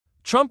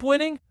Trump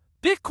winning?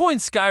 Bitcoin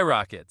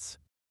skyrockets.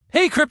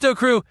 Hey crypto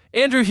crew,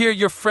 Andrew here,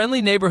 your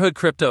friendly neighborhood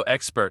crypto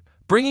expert,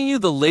 bringing you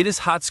the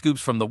latest hot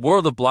scoops from the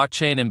world of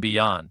blockchain and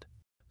beyond.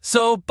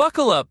 So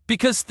buckle up,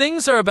 because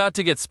things are about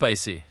to get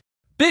spicy.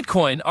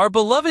 Bitcoin, our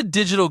beloved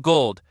digital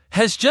gold,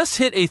 has just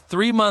hit a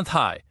 3-month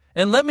high,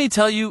 and let me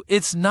tell you,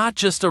 it's not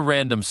just a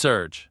random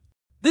surge.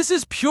 This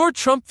is pure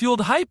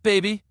Trump-fueled hype,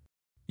 baby.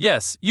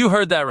 Yes, you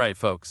heard that right,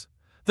 folks.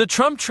 The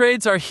Trump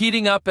trades are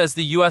heating up as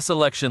the US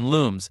election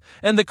looms,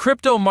 and the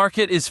crypto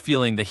market is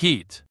feeling the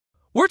heat.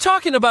 We're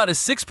talking about a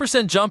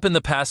 6% jump in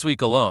the past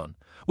week alone,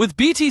 with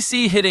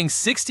BTC hitting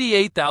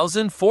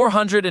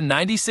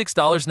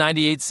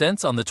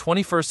 $68,496.98 on the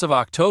 21st of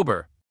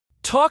October.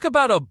 Talk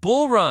about a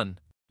bull run.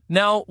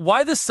 Now,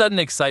 why the sudden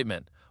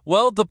excitement?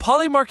 Well, the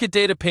Polymarket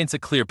data paints a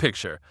clear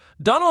picture.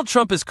 Donald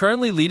Trump is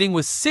currently leading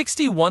with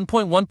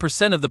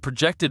 61.1% of the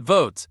projected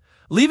votes,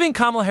 leaving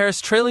Kamala Harris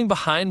trailing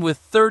behind with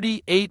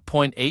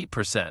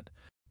 38.8%.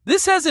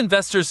 This has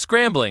investors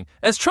scrambling,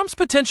 as Trump's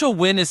potential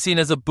win is seen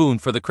as a boon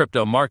for the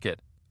crypto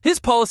market. His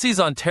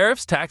policies on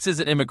tariffs, taxes,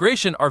 and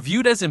immigration are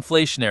viewed as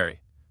inflationary,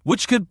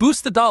 which could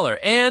boost the dollar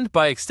and,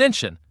 by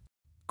extension,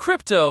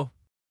 crypto.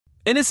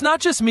 And it's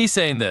not just me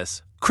saying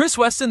this.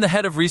 Weston, the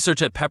head of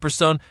research at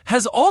Pepperstone,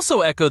 has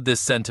also echoed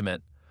this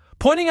sentiment,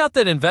 pointing out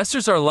that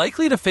investors are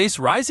likely to face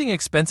rising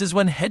expenses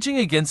when hedging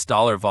against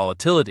dollar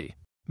volatility.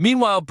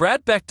 Meanwhile,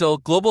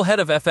 Bechtel, global head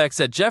of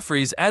FX at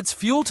Jefferies, adds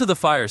fuel to the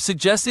fire,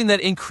 suggesting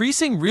that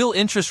increasing real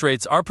interest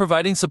rates are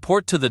providing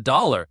support to the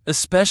dollar,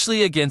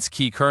 especially against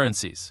key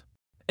currencies.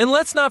 And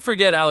let's not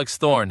forget Alex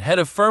Thorn, head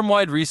of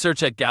firm-wide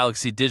research at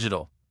Galaxy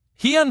Digital.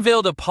 He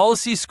unveiled a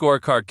policy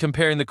scorecard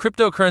comparing the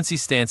cryptocurrency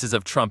stances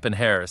of Trump and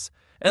Harris,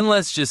 and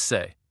let's just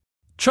say,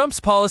 Trump's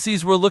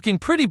policies were looking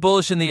pretty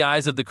bullish in the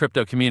eyes of the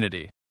crypto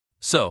community.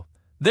 So,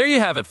 there you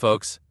have it,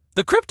 folks.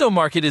 The crypto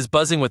market is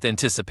buzzing with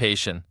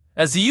anticipation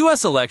as the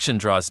US election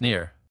draws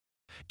near.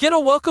 Get a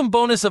welcome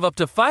bonus of up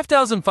to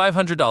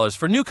 $5,500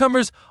 for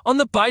newcomers on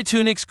the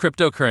BuyTunix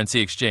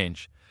cryptocurrency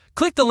exchange.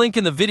 Click the link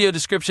in the video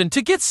description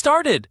to get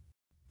started.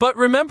 But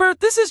remember,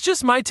 this is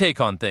just my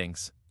take on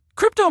things.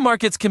 Crypto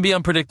markets can be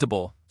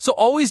unpredictable, so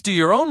always do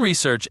your own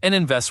research and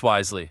invest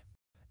wisely.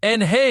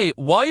 And hey,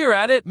 while you're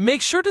at it,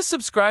 make sure to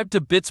subscribe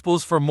to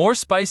BitSpools for more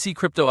spicy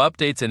crypto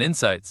updates and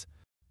insights.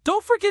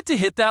 Don't forget to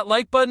hit that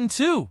like button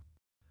too.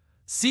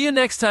 See you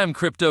next time,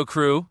 crypto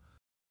crew.